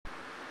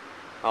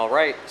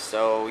Alright,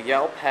 so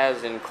Yelp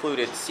has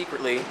included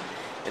secretly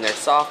in their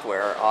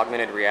software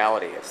augmented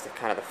reality. It's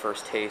kind of the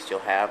first taste you'll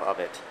have of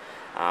it.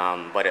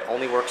 But it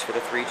only works for the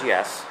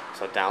 3GS,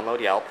 so download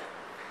Yelp.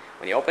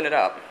 When you open it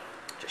up,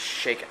 just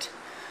shake it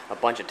a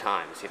bunch of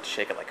times. You have to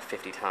shake it like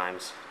 50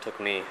 times. Took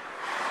me.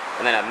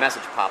 And then a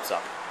message pops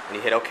up, and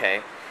you hit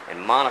OK,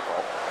 and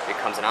Monocle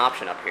becomes an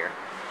option up here.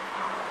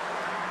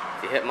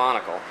 If you hit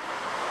Monocle,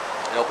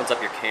 it opens up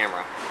your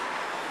camera,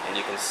 and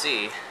you can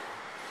see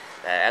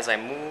that as I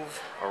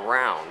move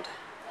around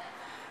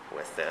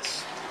with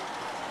this,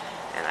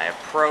 and I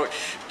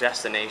approach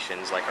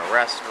destinations like a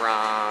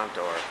restaurant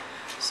or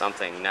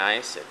something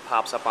nice, it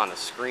pops up on the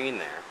screen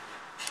there.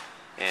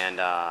 And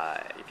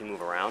if you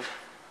move around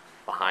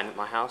behind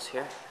my house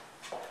here,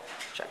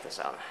 check this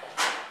out.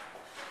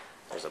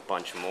 There's a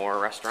bunch more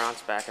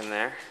restaurants back in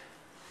there.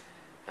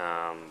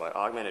 But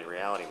augmented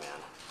reality,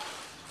 man,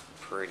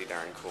 pretty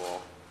darn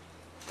cool.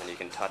 And you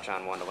can touch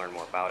on one to learn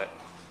more about it.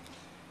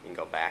 You can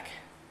go back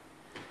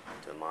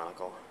to the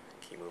Monocle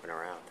and keep moving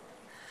around.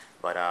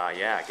 But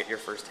yeah, get your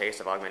first taste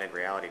of augmented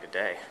reality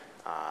today.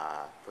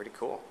 Pretty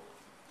cool.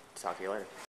 Talk to you later.